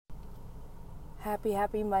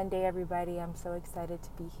Happy Monday, everybody. I'm so excited to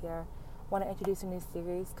be here. I want to introduce a new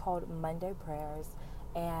series called Monday Prayers.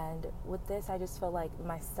 And with this, I just feel like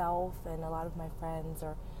myself and a lot of my friends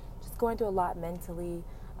are just going through a lot mentally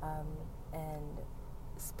and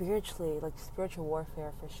spiritually, like spiritual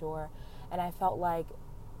warfare for sure. And I felt like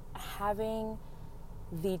having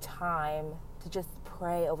the time to just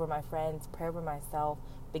pray over my friends, pray over myself,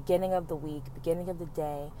 beginning of the week, beginning of the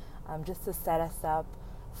day, just to set us up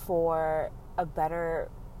for a better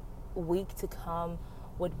week to come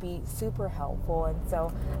would be super helpful. And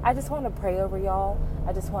so I just want to pray over y'all.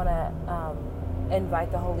 I just want to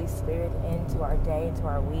invite the Holy Spirit into our day, into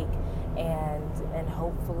our week, and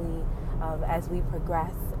hopefully as we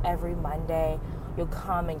progress every Monday, you'll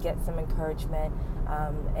come and get some encouragement,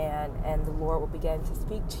 and the Lord will begin to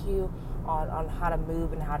speak to you on how to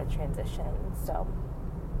move and how to transition. So,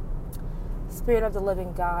 Spirit of the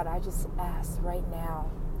living God, I just ask right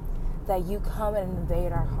now that you come and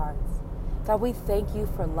invade our hearts. God, we thank you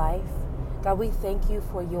for life. God, we thank you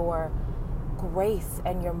for your grace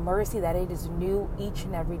and your mercy, that it is new each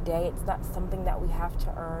and every day. It's not something that we have to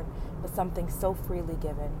earn, but something so freely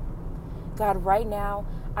given. God, right now,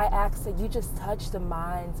 I ask that you just touch the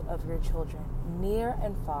minds of your children, near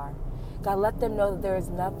and far. God, let them know that there is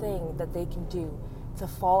nothing that they can do to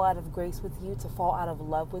fall out of grace with you, to fall out of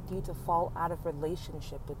love with you, to fall out of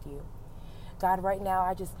relationship with you. God, right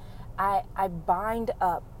now, I bind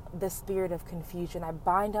up the spirit of confusion. I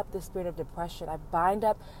bind up the spirit of depression. I bind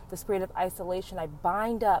up the spirit of isolation. I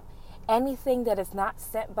bind up anything that is not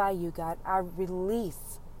sent by you, God. I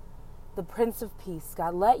release the Prince of Peace.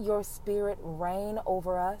 God, let your spirit reign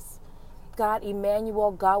over us. God,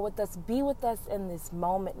 Emmanuel, God with us, be with us in this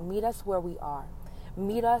moment. Meet us where we are.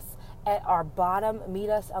 Meet us at our bottom. Meet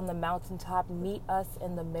us on the mountaintop. Meet us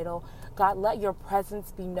in the middle. God, let your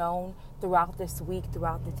presence be known throughout this week,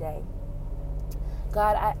 throughout the day.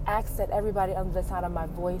 God, I ask that everybody under the sound of my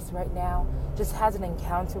voice right now just has an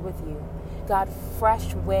encounter with you. God,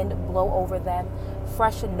 fresh wind blow over them,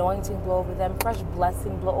 fresh anointing blow over them, fresh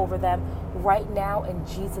blessing blow over them right now in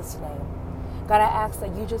Jesus' name. God, I ask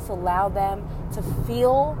that you just allow them to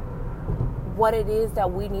feel what it is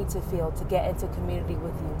that we need to feel to get into community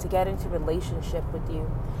with you, to get into relationship with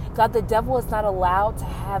you. God, the devil is not allowed to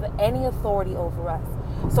have any authority over us.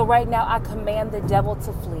 So right now, I command the devil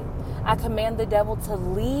to flee. I command the devil to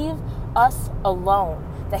leave us alone,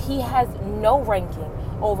 that he has no ranking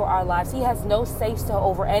over our lives. He has no say-so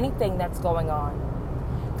over anything that's going on.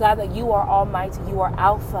 God, that you are almighty, you are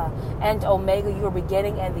Alpha and Omega, you are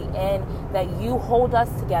beginning and the end, that you hold us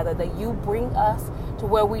together, that you bring us to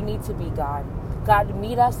where we need to be, God. God,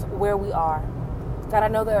 meet us where we are. God, I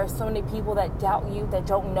know there are so many people that doubt you, that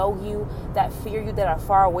don't know you, that fear you, that are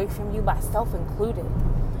far away from you, myself included.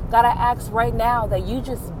 God, I ask right now that you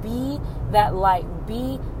just be that light,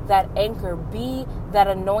 be that anchor, be that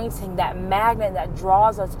anointing, that magnet that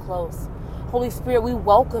draws us close. Holy Spirit, we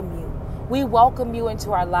welcome you. We welcome you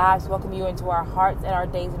into our lives, welcome you into our hearts and our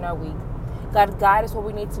days and our week. God, guide us where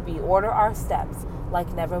we need to be. Order our steps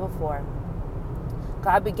like never before.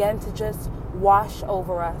 God, begin to just wash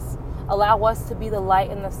over us. Allow us to be the light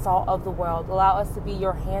and the salt of the world. Allow us to be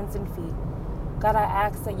your hands and feet. God, I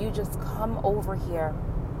ask that you just come over here,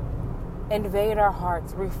 invade our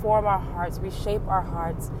hearts, reform our hearts, reshape our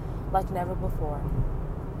hearts like never before.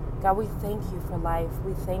 God, we thank you for life.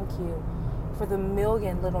 We thank you for the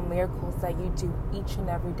million little miracles that you do each and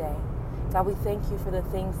every day. God, we thank you for the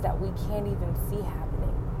things that we can't even see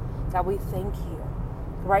happening. God, we thank you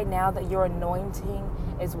right now that your anointing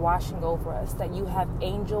is washing over us, that you have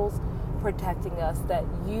angels protecting us, that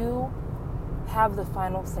you have the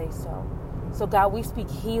final say-so. So God, we speak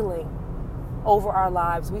healing over our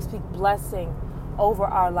lives. We speak blessing over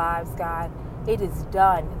our lives, God. It is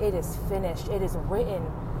done. It is finished. It is written,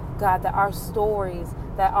 God, that our stories,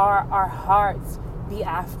 that our hearts be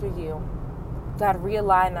after you. God,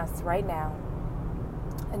 realign us right now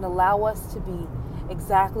and allow us to be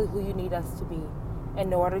exactly who you need us to be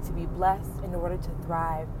in order to be blessed, in order to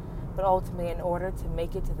thrive, but ultimately in order to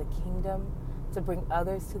make it to the kingdom, to bring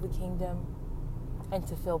others to the kingdom, and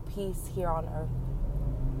to feel peace here on earth.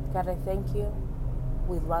 God, I thank you.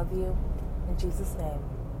 We love you. In Jesus' name,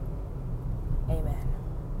 amen.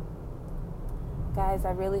 Guys,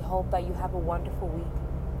 I really hope that you have a wonderful week.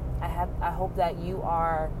 I hope that you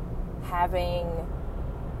are having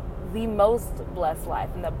the most blessed life,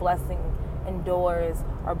 and that blessing and doors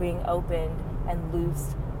are being opened and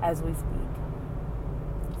loosed as we speak.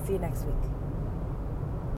 See you next week.